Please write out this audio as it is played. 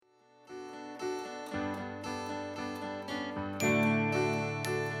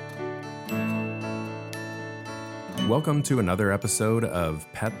Welcome to another episode of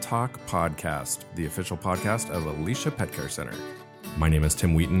Pet Talk Podcast, the official podcast of Alicia Pet Care Center. My name is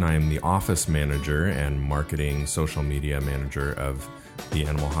Tim Wheaton. I am the office manager and marketing social media manager of the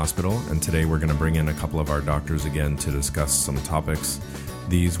animal hospital. And today we're going to bring in a couple of our doctors again to discuss some topics.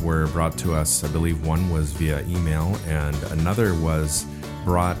 These were brought to us, I believe one was via email and another was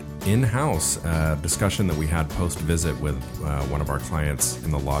brought in-house, a discussion that we had post-visit with one of our clients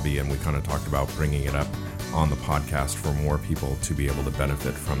in the lobby, and we kind of talked about bringing it up on the podcast for more people to be able to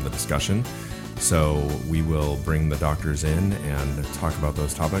benefit from the discussion. So we will bring the doctors in and talk about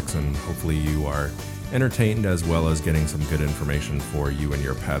those topics, and hopefully you are entertained as well as getting some good information for you and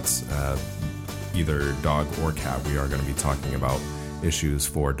your pets, either dog or cat. We are going to be talking about issues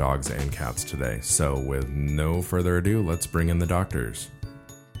for dogs and cats today. So with no further ado, let's bring in the doctors.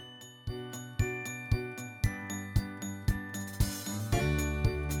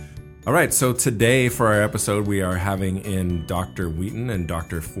 All right, so today for our episode, we are having in Dr. Wheaton and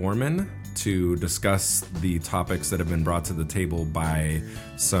Dr. Foreman to discuss the topics that have been brought to the table by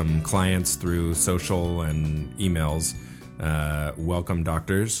some clients through social and emails. Welcome,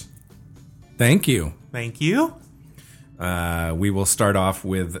 doctors. Thank you. Thank you. We will start off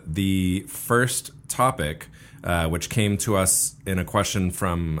with the first topic, which came to us in a question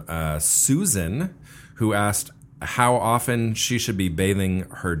from Susan, who asked how often she should be bathing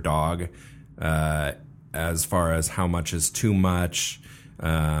her dog, as far as how much is too much,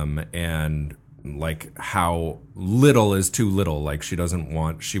 and like how little is too little. Like she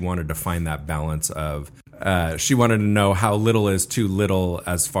wanted to find that balance of, she wanted to know how little is too little,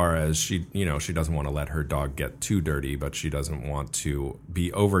 as far as she doesn't want to let her dog get too dirty, but she doesn't want to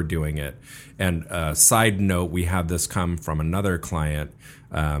be overdoing it. And side note, we had this come from another client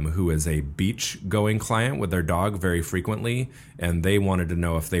who is a beach-going client with their dog very frequently, and they wanted to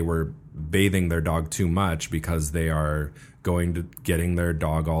know if they were bathing their dog too much because they are getting their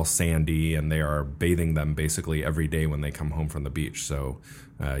dog all sandy, and they are bathing them basically every day when they come home from the beach. So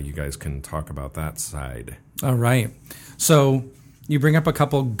you guys can talk about that side. All right. So you bring up a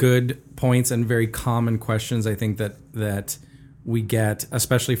couple good points and very common questions, I think, that we get,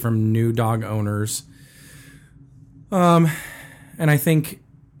 especially from new dog owners. And I think,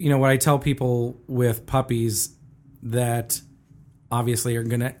 what I tell people with puppies that obviously are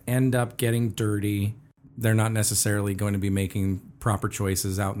going to end up getting dirty. They're not necessarily going to be making proper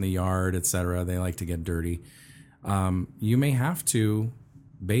choices out in the yard, etc. They like to get dirty. You may have to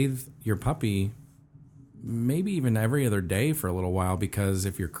bathe your puppy maybe even every other day for a little while, because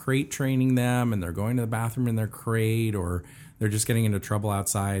if you're crate training them and they're going to the bathroom in their crate, or they're just getting into trouble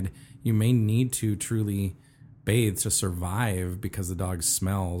outside, you may need to truly bathe to survive, because the dog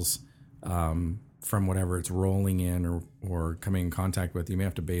smells from whatever it's rolling in or coming in contact with. You may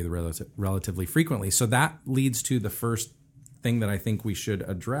have to bathe relatively frequently. So that leads to the first thing that I think we should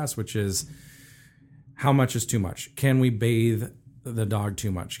address, which is how much is too much? Can we bathe the dog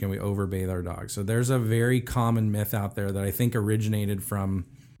too much? Can we overbathe our dog? So there's a very common myth out there that I think originated from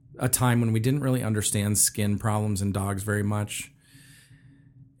a time when we didn't really understand skin problems in dogs very much.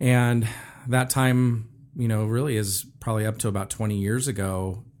 And that time, really is probably up to about 20 years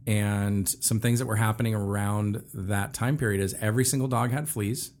ago. And some things that were happening around that time period is every single dog had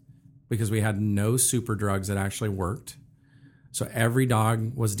fleas, because we had no super drugs that actually worked. So every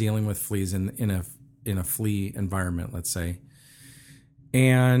dog was dealing with fleas in a flea environment, let's say.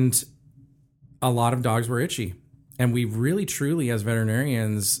 And a lot of dogs were itchy. And we really, truly, as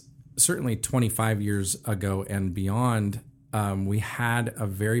veterinarians, certainly 25 years ago and beyond, we had a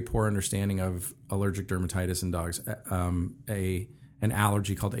very poor understanding of allergic dermatitis in dogs, an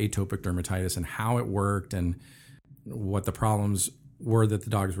allergy called atopic dermatitis, and how it worked and what the problems were that the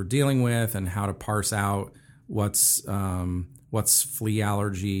dogs were dealing with, and how to parse out what's flea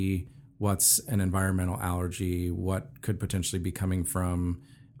allergy, what's an environmental allergy, what could potentially be coming from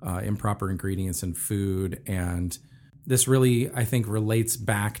improper ingredients in food. And this really, I think, relates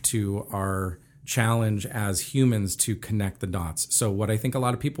back to our challenge as humans to connect the dots. So what I think a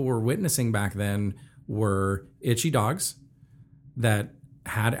lot of people were witnessing back then were itchy dogs that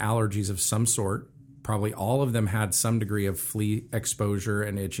had allergies of some sort. Probably all of them had some degree of flea exposure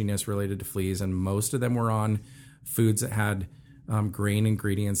and itchiness related to fleas, and most of them were on foods that had grain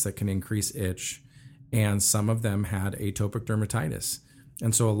ingredients that can increase itch, and some of them had atopic dermatitis.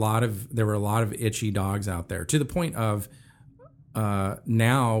 And so there were a lot of itchy dogs out there, to the point of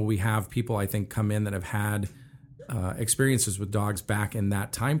now we have people, I think, come in that have had experiences with dogs back in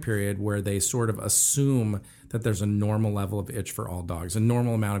that time period, where they sort of assume that there's a normal level of itch for all dogs. A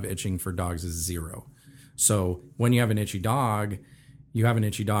normal amount of itching for dogs is 0. So when you have an itchy dog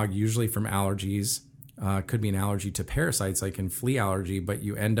usually from allergies. Could be an allergy to parasites like in flea allergy, but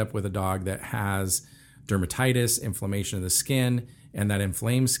you end up with a dog that has dermatitis, inflammation of the skin, and that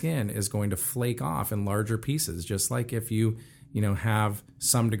inflamed skin is going to flake off in larger pieces. Just like if you have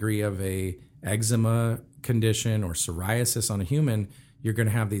some degree of a eczema condition or psoriasis on a human, you're going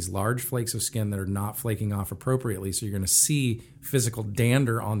to have these large flakes of skin that are not flaking off appropriately. So you're going to see physical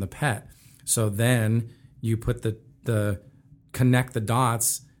dander on the pet. So then you put connect the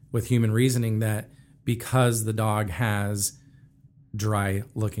dots with human reasoning that because the dog has dry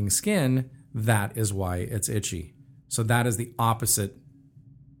looking skin, that is why it's itchy. So that is the opposite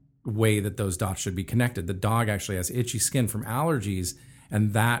way that those dots should be connected. The dog actually has itchy skin from allergies,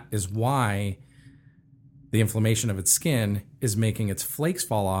 and that is why the inflammation of its skin is making its flakes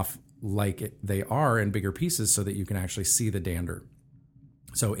fall off like they are in bigger pieces so that you can actually see the dander.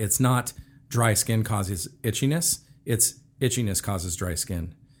 So it's not dry skin causes itchiness, it's itchiness causes dry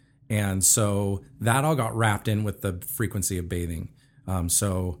skin. And so that all got wrapped in with the frequency of bathing.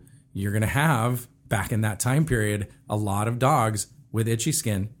 So you're going to have, back in that time period, a lot of dogs with itchy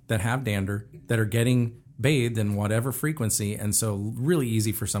skin that have dander that are getting bathed in whatever frequency. And so really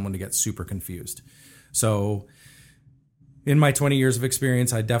easy for someone to get super confused. So in my 20 years of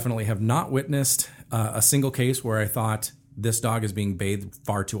experience, I definitely have not witnessed a single case where I thought this dog is being bathed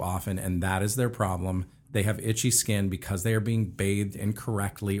far too often and that is their problem. They have itchy skin because they are being bathed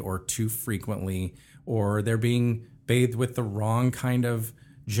incorrectly or too frequently, or they're being bathed with the wrong kind of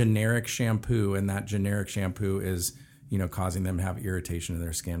generic shampoo, and that generic shampoo is, causing them to have irritation of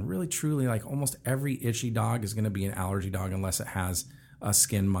their skin. Really, truly, like almost every itchy dog is going to be an allergy dog unless it has a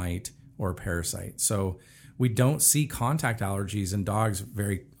skin mite or a parasite. So we don't see contact allergies in dogs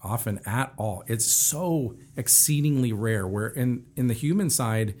very often at all. It's so exceedingly rare, where in the human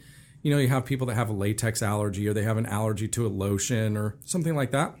side, you have people that have a latex allergy or they have an allergy to a lotion or something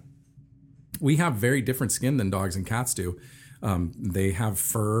like that. We have very different skin than dogs and cats do. They have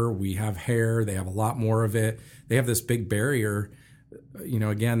fur, we have hair, they have a lot more of it. They have this big barrier.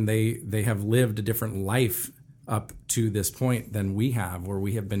 Again, they have lived a different life up to this point than we have, where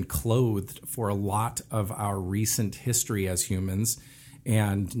we have been clothed for a lot of our recent history as humans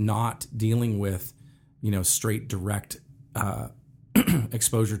and not dealing with, straight direct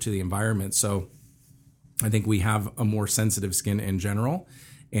exposure to the environment. So I think we have a more sensitive skin in general,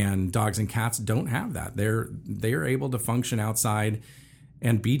 and dogs and cats don't have that. They're able to function outside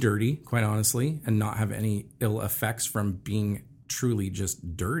and be dirty, quite honestly, and not have any ill effects from being truly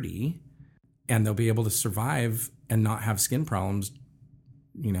just dirty. And they'll be able to survive and not have skin problems,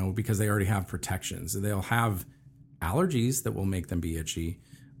 because they already have protections. They'll have allergies that will make them be itchy.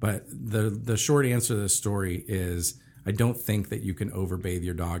 But the short answer to this story is I don't think that you can overbathe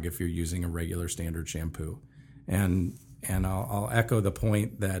your dog if you're using a regular standard shampoo. And I'll echo the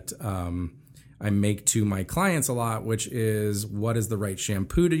point that I make to my clients a lot, which is what is the right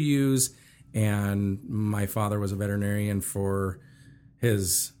shampoo to use. And my father was a veterinarian for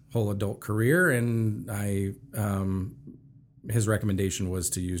his whole adult career, and his recommendation was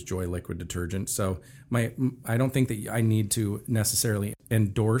to use Joy liquid detergent. So I don't think that I need to necessarily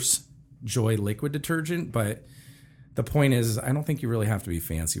endorse Joy liquid detergent, but the point is, I don't think you really have to be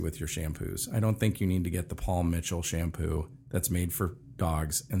fancy with your shampoos. I don't think you need to get the Paul Mitchell shampoo that's made for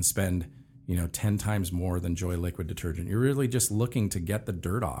dogs and spend, 10 times more than Joy liquid detergent. You're really just looking to get the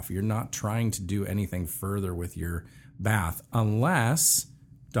dirt off. You're not trying to do anything further with your bath unless,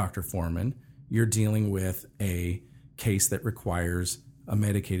 Dr. Foreman, you're dealing with a case that requires a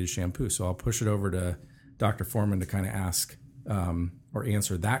medicated shampoo. So I'll push it over to Dr. Foreman to kind of ask or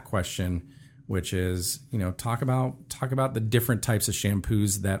answer that question, which is, talk about the different types of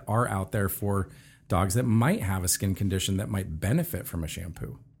shampoos that are out there for dogs that might have a skin condition that might benefit from a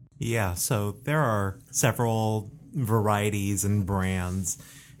shampoo. Yeah, so there are several varieties and brands,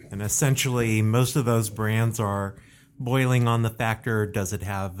 and essentially most of those brands are boiling on the factor, does it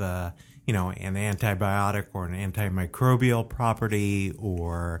have an antibiotic or an antimicrobial property,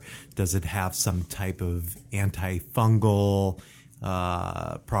 or does it have some type of antifungal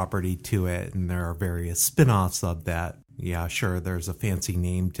property to it? And there are various spin-offs of that. Yeah, sure, there's a fancy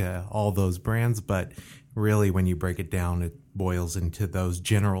name to all those brands, but really when you break it down, it boils into those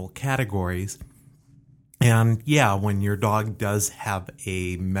general categories. And yeah, when your dog does have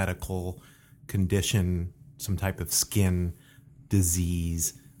a medical condition, some type of skin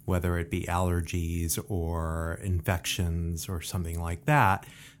disease, whether it be allergies or infections or something like that,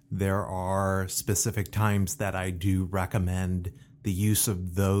 there are specific times that I do recommend the use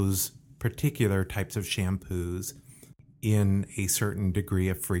of those particular types of shampoos in a certain degree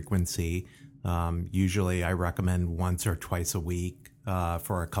of frequency. Usually I recommend once or twice a week,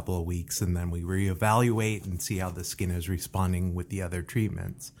 for a couple of weeks, and then we reevaluate and see how the skin is responding with the other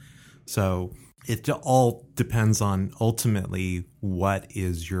treatments. So it all depends on ultimately what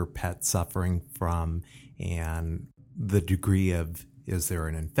is your pet suffering from and the degree of, is there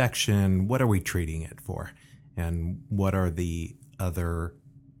an infection? What are we treating it for? And what are the other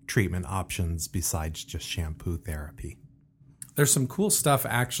treatment options besides just shampoo therapy? There's some cool stuff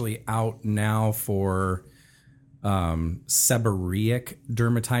actually out now for seborrheic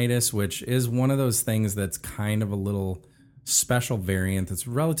dermatitis, which is one of those things that's kind of a little special variant that's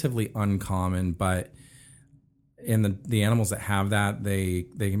relatively uncommon, but in the animals that have that, they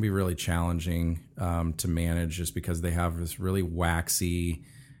can be really challenging to manage just because they have this really waxy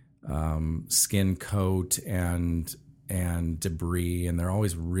skin coat and debris, and they're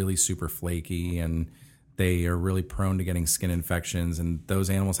always really super flaky, and they are really prone to getting skin infections, and those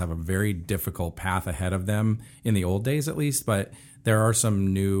animals have a very difficult path ahead of them in the old days at least. But there are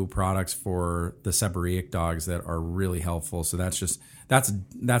some new products for the seborrheic dogs that are really helpful. So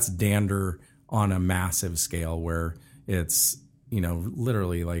that's dander on a massive scale, where it's,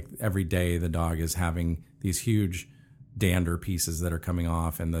 literally like every day the dog is having these huge dander pieces that are coming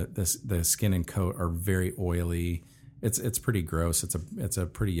off, and the skin and coat are very oily. It's pretty gross. It's a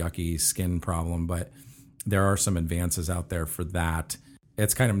pretty yucky skin problem, but there are some advances out there for that.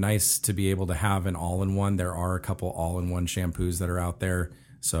 It's kind of nice to be able to have an all-in-one. There are a couple all-in-one shampoos that are out there.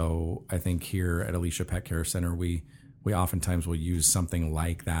 So I think here at Alicia Pet Care Center, we oftentimes will use something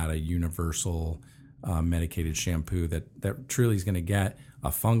like that, a universal medicated shampoo that truly is going to get a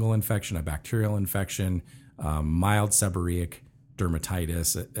fungal infection, a bacterial infection, mild seborrheic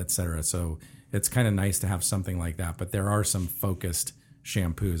dermatitis, et cetera. So it's kind of nice to have something like that. But there are some focused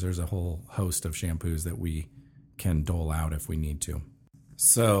shampoos. There's a whole host of shampoos that we can dole out if we need to.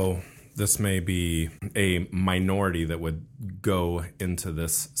 So this may be a minority that would go into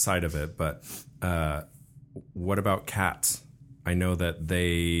this side of it, but what about cats? I know that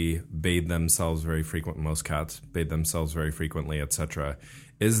they bathe themselves very frequently. Most cats bathe themselves very frequently, etc.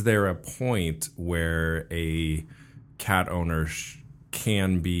 Is there a point where a cat owner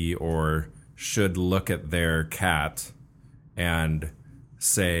can be or should look at their cat and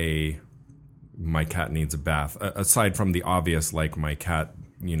say, my cat needs a bath, aside from the obvious, like my cat,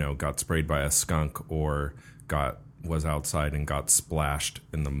 got sprayed by a skunk or was outside and got splashed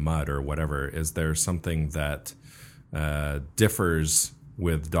in the mud or whatever? Is there something that differs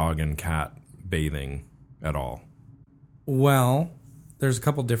with dog and cat bathing at all? Well, there's a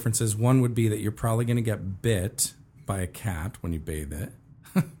couple differences. One would be that you're probably going to get bit by a cat when you bathe it.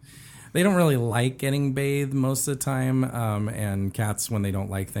 They don't really like getting bathed most of the time, and cats, when they don't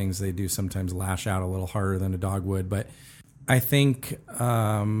like things, they do sometimes lash out a little harder than a dog would. But I think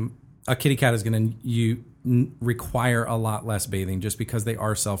a kitty cat is going to require a lot less bathing just because they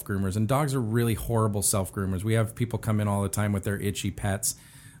are self-groomers, and dogs are really horrible self-groomers. We have people come in all the time with their itchy pets,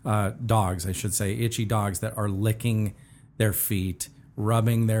 dogs, I should say, itchy dogs that are licking their feet,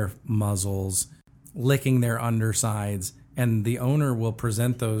 rubbing their muzzles, licking their undersides, and the owner will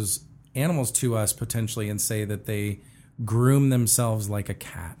present those animals to us potentially and say that they groom themselves like a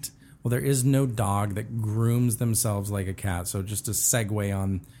cat. Well, there is no dog that grooms themselves like a cat. So just to segue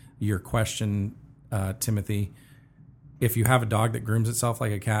on your question, Timothy, if you have a dog that grooms itself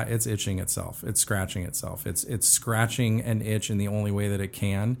like a cat, it's itching itself. It's scratching itself. It's scratching an itch in the only way that it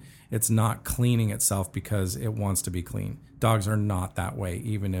can. It's not cleaning itself because it wants to be clean. Dogs are not that way,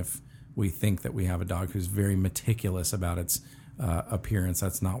 even if we think that we have a dog who's very meticulous about its appearance.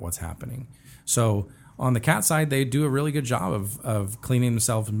 That's not what's happening. So on the cat side, they do a really good job of cleaning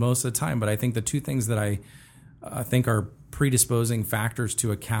themselves most of the time. But I think the two things that I think are predisposing factors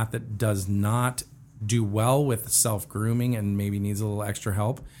to a cat that does not do well with self-grooming and maybe needs a little extra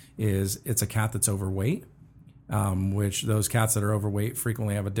help is it's a cat that's overweight, which those cats that are overweight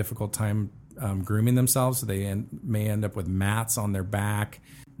frequently have a difficult time grooming themselves. So they may end up with mats on their back,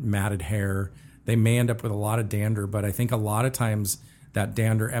 matted hair. They may end up with a lot of dander, but I think a lot of times that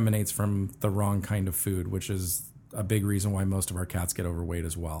dander emanates from the wrong kind of food, which is a big reason why most of our cats get overweight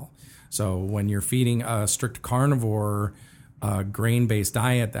as well. So when you're feeding a strict carnivore, grain-based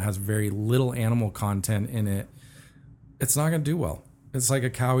diet that has very little animal content in it, it's not going to do well. It's like a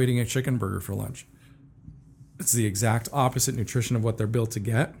cow eating a chicken burger for lunch. It's the exact opposite nutrition of what they're built to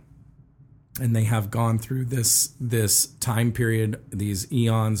get. And they have gone through this time period, these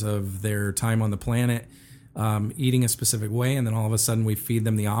eons of their time on the planet, eating a specific way, and then all of a sudden we feed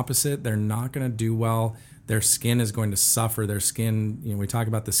them the opposite. They're not going to do well. Their skin is going to suffer. Their skin, we talk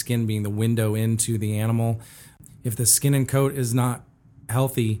about the skin being the window into the animal. If the skin and coat is not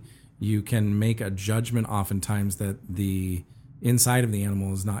healthy, you can make a judgment oftentimes that the inside of the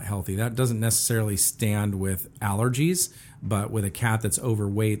animal is not healthy. That doesn't necessarily stand with allergies, but with a cat that's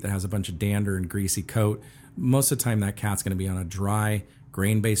overweight, that has a bunch of dander and greasy coat, most of the time that cat's going to be on a dry,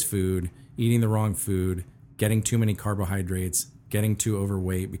 grain-based food, eating the wrong food, getting too many carbohydrates, getting too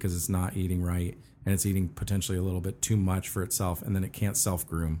overweight because it's not eating right, and it's eating potentially a little bit too much for itself, and then it can't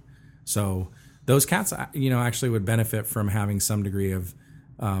self-groom. So those cats, actually would benefit from having some degree of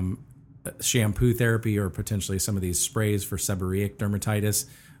shampoo therapy or potentially some of these sprays for seborrheic dermatitis.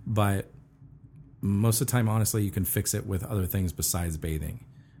 But most of the time, honestly, you can fix it with other things besides bathing.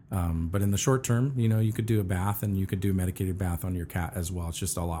 But in the short term, you could do a bath, and you could do a medicated bath on your cat as well. It's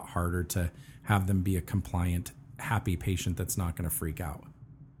just a lot harder to have them be a compliant, happy patient that's not going to freak out.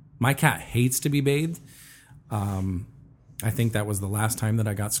 My cat hates to be bathed. I think that was the last time that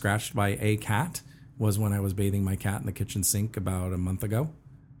I got scratched by a cat was when I was bathing my cat in the kitchen sink about a month ago.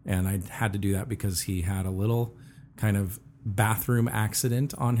 And I had to do that because he had a little kind of bathroom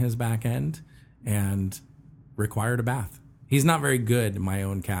accident on his back end and required a bath. He's not very good, my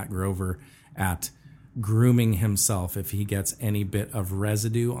own cat Grover, at grooming himself. If he gets any bit of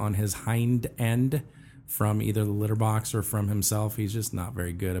residue on his hind end from either the litter box or from himself, he's just not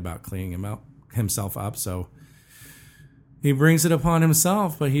very good about cleaning himself up. So he brings it upon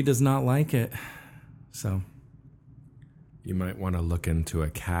himself, but he does not like it. So you might want to look into a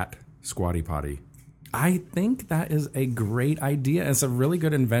cat squatty potty. I think that is a great idea. It's a really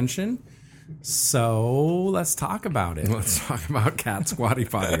good invention. So let's talk about it. Let's talk about cat squatty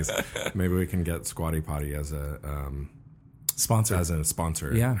potties. Maybe we can get Squatty Potty as a sponsor,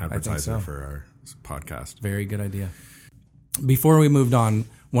 advertiser for our podcast. Very good idea. Before we moved on,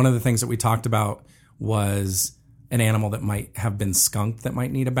 one of the things that we talked about was an animal that might have been skunked that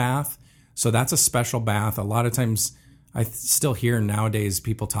might need a bath. So that's a special bath. A lot of times I still hear nowadays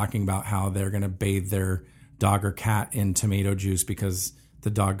people talking about how they're going to bathe their dog or cat in tomato juice because the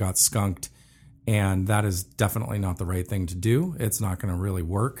dog got skunked. And that is definitely not the right thing to do. It's not going to really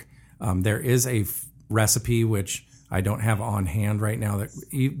work. There is a recipe, which I don't have on hand right now, that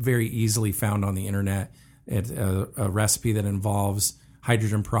very easily found on the internet. It's a recipe that involves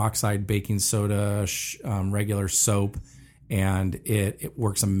hydrogen peroxide, baking soda, regular soap, and it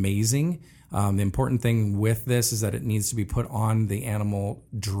works amazing. The important thing with this is that it needs to be put on the animal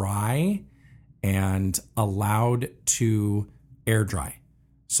dry and allowed to air dry.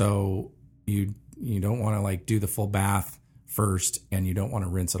 So you don't want to do the full bath first, and you don't want to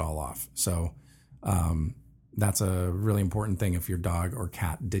rinse it all off. So that's a really important thing. If your dog or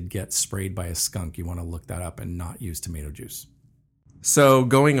cat did get sprayed by a skunk, you want to look that up and not use tomato juice. So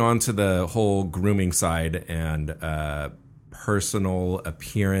going on to the whole grooming side and personal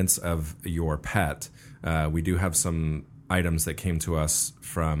appearance of your pet, we do have some items that came to us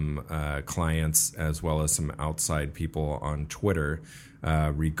from clients as well as some outside people on Twitter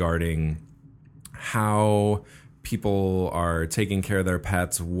regarding how people are taking care of their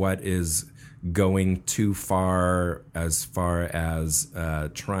pets, what is going too far as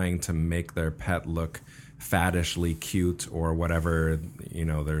trying to make their pet look faddishly cute or whatever.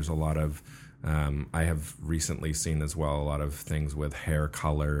 There's a lot of I have recently seen as well a lot of things with hair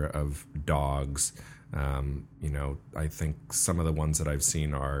color of dogs. I think some of the ones that I've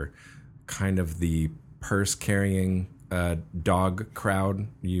seen are kind of the purse carrying dog crowd,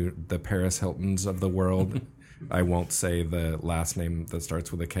 the Paris Hiltons of the world. I won't say the last name that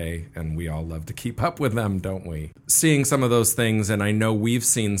starts with a K, and we all love to keep up with them, don't we? Seeing some of those things, and I know we've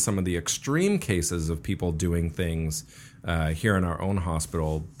seen some of the extreme cases of people doing things here in our own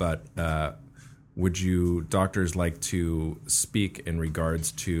hospital, but would you doctors like to speak in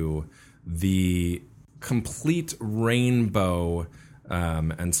regards to the complete rainbow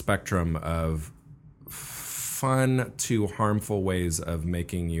and spectrum of fun to harmful ways of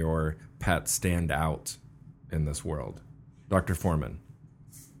making your pet stand out in this world? Dr. Foreman.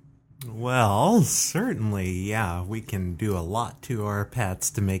 Well, certainly, yeah. We can do a lot to our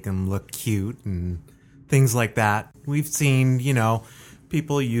pets to make them look cute and things like that. We've seen,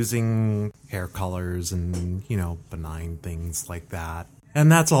 people using hair colors and, benign things like that.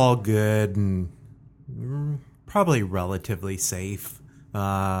 And that's all good and probably relatively safe.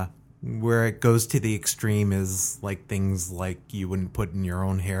 Where it goes to the extreme is things like you wouldn't put in your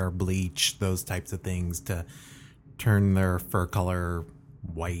own hair bleach, those types of things to turn their fur color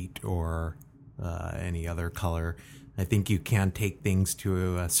white or any other color. I think you can take things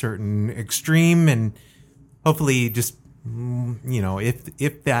to a certain extreme, and hopefully just,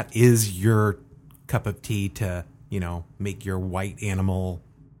 if that is your cup of tea to, make your white animal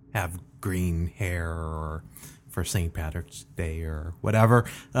have green hair or for St. Patrick's Day or whatever,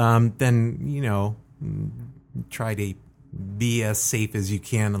 then, try to be as safe as you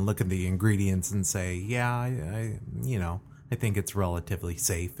can and look at the ingredients and say, yeah, I think it's relatively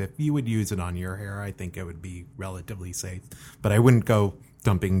safe. If you would use it on your hair, I think it would be relatively safe. But I wouldn't go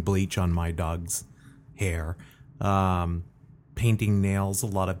dumping bleach on my dog's hair. Painting nails, a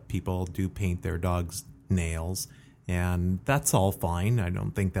lot of people do paint their dog's nails, and that's all fine. I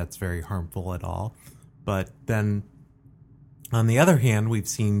don't think that's very harmful at all. But then, on the other hand, we've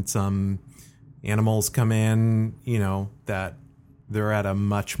seen some animals come in, that they're at a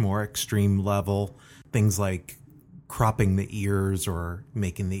much more extreme level. Things like cropping the ears or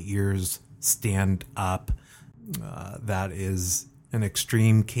making the ears stand up. That is an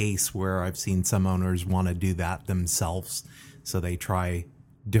extreme case where I've seen some owners want to do that themselves. So they try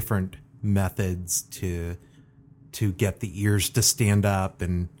different methods to get the ears to stand up,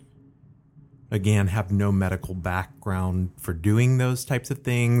 and again, have no medical background for doing those types of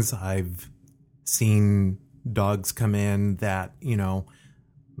things. I've seen dogs come in that,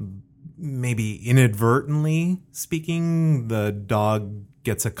 maybe inadvertently speaking, the dog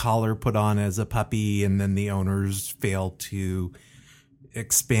gets a collar put on as a puppy, and then the owners fail to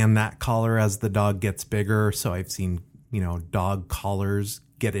expand that collar as the dog gets bigger. So I've seen, dog collars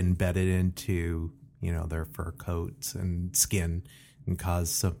get embedded into, their fur coats and skin and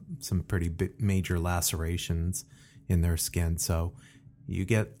cause some pretty major lacerations in their skin. So you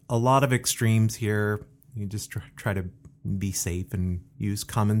get a lot of extremes here. You just try to be safe and use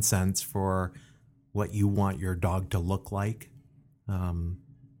common sense for what you want your dog to look like.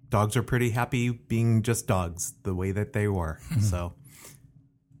 Dogs are pretty happy being just dogs the way that they were. Mm-hmm. So,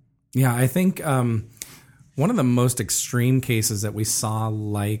 yeah, I think one of the most extreme cases that we saw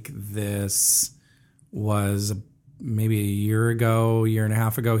like this was maybe a year and a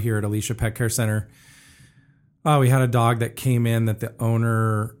half ago here at Alicia Pet Care Center. We had a dog that came in that the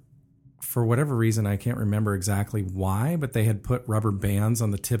owner, for whatever reason, I can't remember exactly why, but they had put rubber bands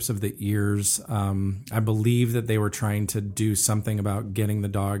on the tips of the ears. I believe that they were trying to do something about getting the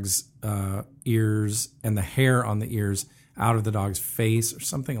dog's ears and the hair on the ears out of the dog's face or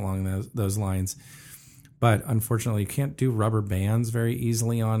something along those lines. But unfortunately, you can't do rubber bands very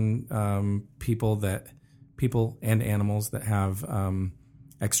easily on people and animals that have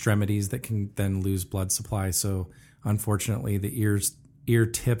extremities that can then lose blood supply. So unfortunately, the ear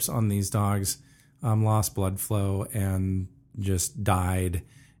tips on these dogs lost blood flow and just died,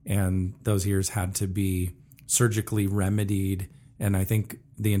 and those ears had to be surgically remedied. And I think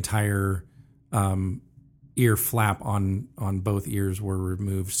the entire ear flap on both ears were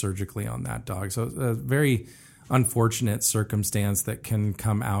removed surgically on that dog. So a very unfortunate circumstance that can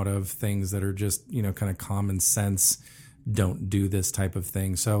come out of things that are just, kind of common sense. Don't do this type of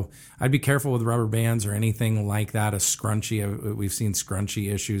thing. So I'd be careful with rubber bands or anything like that. A scrunchie, we've seen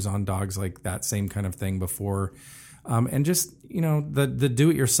scrunchie issues on dogs like that same kind of thing before. And just, the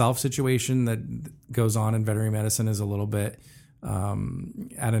do-it-yourself situation that goes on in veterinary medicine is a little bit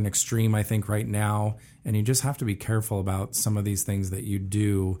at an extreme, I think, right now. And you just have to be careful about some of these things that you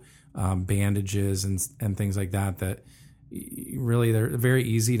do, bandages and things like that really they're very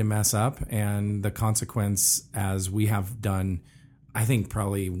easy to mess up. And the consequence, as we have done, I think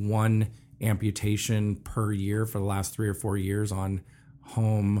probably one amputation per year for the last 3 or 4 years on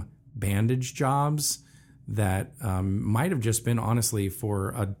home bandage jobs that might have just been honestly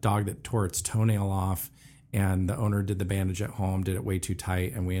for a dog that tore its toenail off, and the owner did the bandage at home, did it way too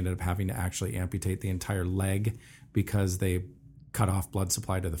tight, and we ended up having to actually amputate the entire leg because they cut off blood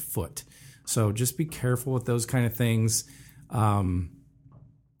supply to the foot. So just be careful with those kind of things.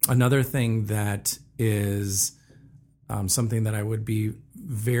 Another thing that is something that I would be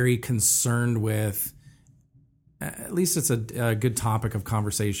very concerned with, at least it's a good topic of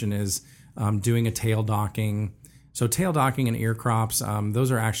conversation, is doing a tail docking. So tail docking and ear crops,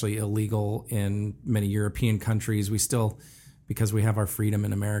 those are actually illegal in many European countries. We still, because we have our freedom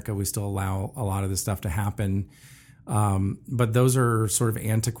in America, we still allow a lot of this stuff to happen. But those are sort of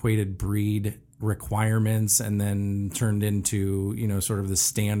antiquated breed requirements and then turned into, sort of the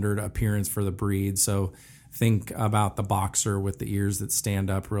standard appearance for the breed. So think about the boxer with the ears that stand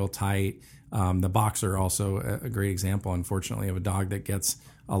up real tight. The boxer also a great example, unfortunately, of a dog that gets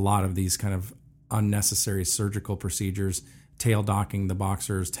a lot of these kind of unnecessary surgical procedures, tail docking the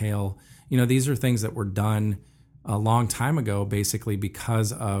boxer's tail. These are things that were done a long time ago, basically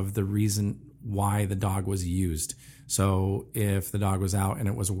because of the reason why the dog was used. So if the dog was out and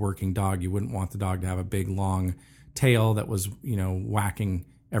it was a working dog, you wouldn't want the dog to have a big long tail that was, whacking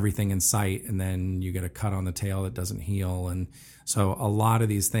everything in sight, and then you get a cut on the tail that doesn't heal. And so a lot of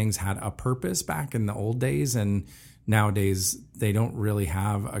these things had a purpose back in the old days, and nowadays they don't really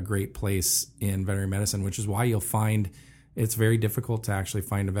have a great place in veterinary medicine, which is why you'll find it's very difficult to actually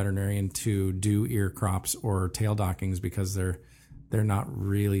find a veterinarian to do ear crops or tail dockings because they're not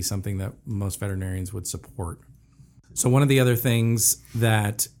really something that most veterinarians would support. So one of the other things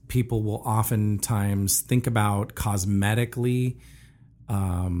that people will oftentimes think about cosmetically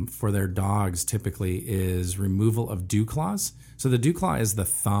for their dogs typically is removal of dew claws. So the dew claw is the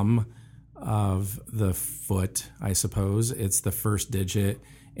thumb of the foot, I suppose. It's the first digit,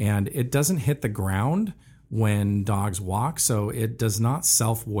 and it doesn't hit the ground when dogs walk, so it does not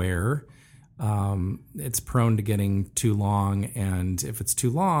self-wear. It's prone to getting too long, and if it's too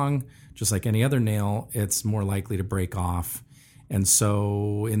long, just like any other nail, it's more likely to break off. And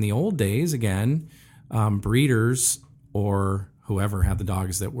so in the old days, again, breeders or whoever had the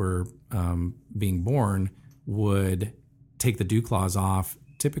dogs that were being born would take the dew claws off,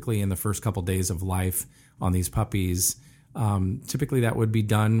 typically in the first couple days of life on these puppies. Typically that would be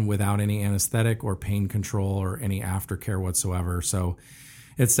done without any anesthetic or pain control or any aftercare whatsoever. So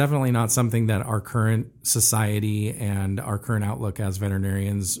it's definitely not something that our current society and our current outlook as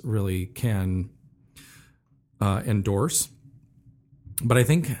veterinarians really can endorse. But I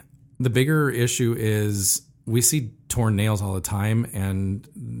think the bigger issue is we see torn nails all the time, and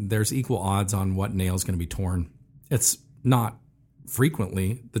there's equal odds on what nail is going to be torn. It's not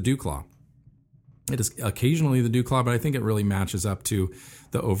frequently the dew claw. It is occasionally the dew claw, but I think it really matches up to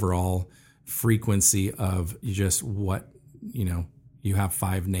the overall frequency of just what, you have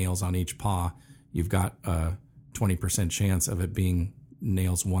 5 nails on each paw. You've got a 20% chance of it being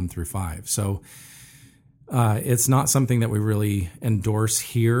nails 1 through 5. So it's not something that we really endorse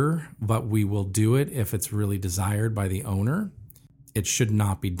here, but we will do it if it's really desired by the owner. It should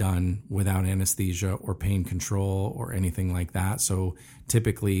not be done without anesthesia or pain control or anything like that. So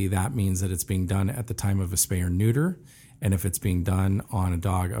typically that means that it's being done at the time of a spay or neuter. And if it's being done on a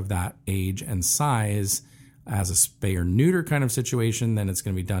dog of that age and size as a spay or neuter kind of situation, then it's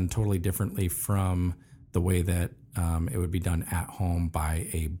going to be done totally differently from the way that it would be done at home by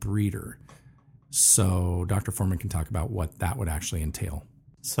a breeder. So Dr. Foreman can talk about what that would actually entail.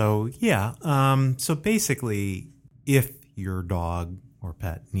 So, so basically, if your dog or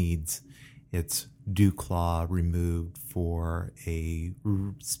pet needs its dew claw removed for a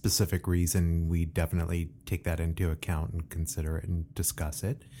specific reason, we definitely take that into account and consider it and discuss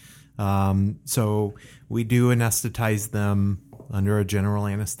it. So we do anesthetize them under a general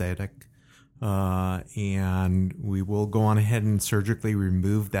anesthetic, and we will go on ahead and surgically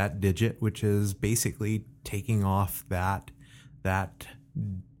remove that digit, which is basically taking off that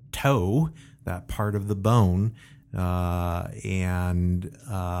toe, that part of the bone, and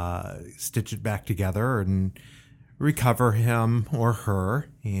stitch it back together and recover him or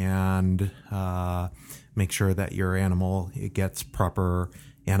her, and make sure that your animal gets proper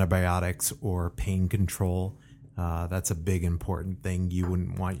antibiotics or pain control. That's a big important thing. You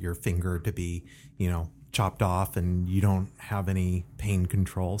wouldn't want your finger to be, chopped off and you don't have any pain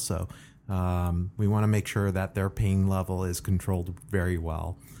control. So we want to make sure that their pain level is controlled very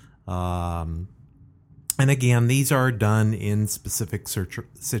well. And again, these are done in specific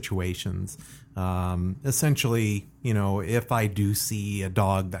situations. Essentially, if I do see a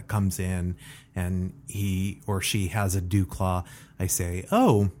dog that comes in and he or she has a dew claw, I say,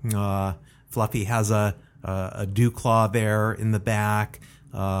 Fluffy has a dew claw there in the back.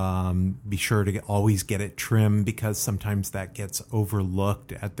 Be sure to always get it trimmed, because sometimes that gets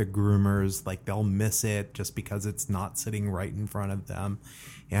overlooked at the groomers. Like, they'll miss it just because it's not sitting right in front of them.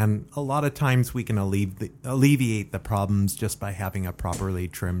 And a lot of times we can alleviate the problems just by having a properly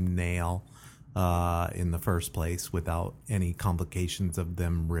trimmed nail in the first place, without any complications of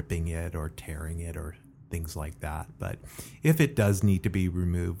them ripping it or tearing it or things like that. But if it does need to be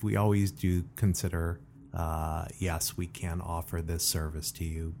removed, we always do consider, yes, we can offer this service to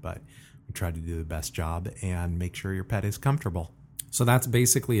you, but we try to do the best job and make sure your pet is comfortable. So that's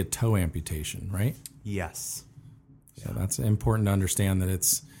basically a toe amputation, right? Yes. So that's important to understand, that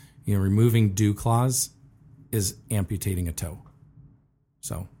it's, removing dew claws is amputating a toe.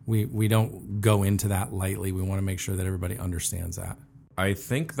 So we don't go into that lightly. We want to make sure that everybody understands that. I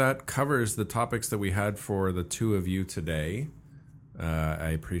think that covers the topics that we had for the two of you today. I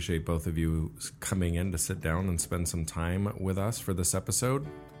appreciate both of you coming in to sit down and spend some time with us for this episode.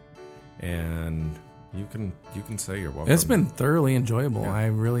 And you can say you're welcome. It's been thoroughly enjoyable.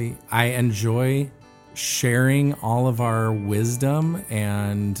 Yeah. I enjoy sharing all of our wisdom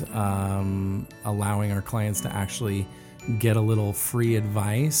and allowing our clients to actually get a little free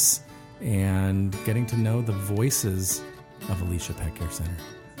advice and getting to know the voices of Alicia Pet Care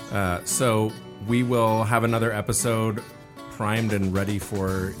Center. So we will have another episode primed and ready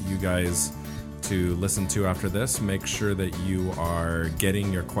for you guys to listen to after this, make sure that you are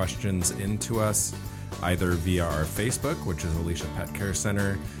getting your questions into us either via our Facebook, which is Alicia Pet Care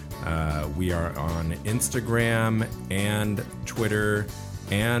Center. We are on Instagram and Twitter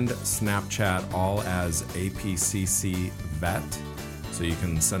and Snapchat, all as APCC Vet. So you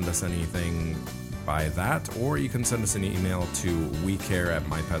can send us anything by that, or you can send us an email to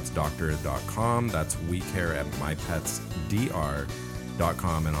wecare@mypetsdoctor.com. That's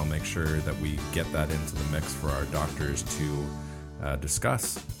wecare@mypetsdr.com, and I'll make sure that we get that into the mix for our doctors to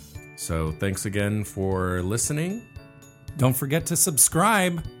discuss. So thanks again for listening. Don't forget to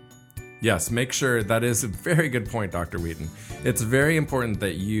subscribe. Yes, make sure. That is a very good point, Dr. Wheaton. It's very important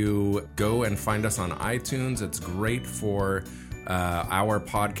that you go and find us on iTunes. It's great for our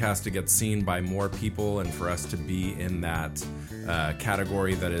podcast to get seen by more people and for us to be in that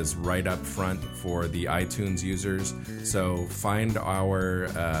category that is right up front for the iTunes users. So find our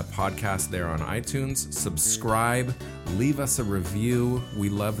podcast there on iTunes, subscribe, leave us a review. We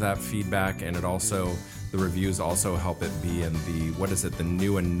love that feedback, and the reviews also help it be in the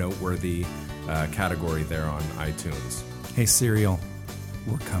new and noteworthy category there on iTunes. Hey, Serial,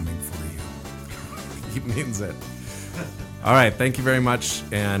 we're coming for you. He means it. All right, thank you very much,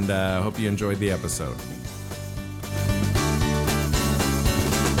 and hope you enjoyed the episode.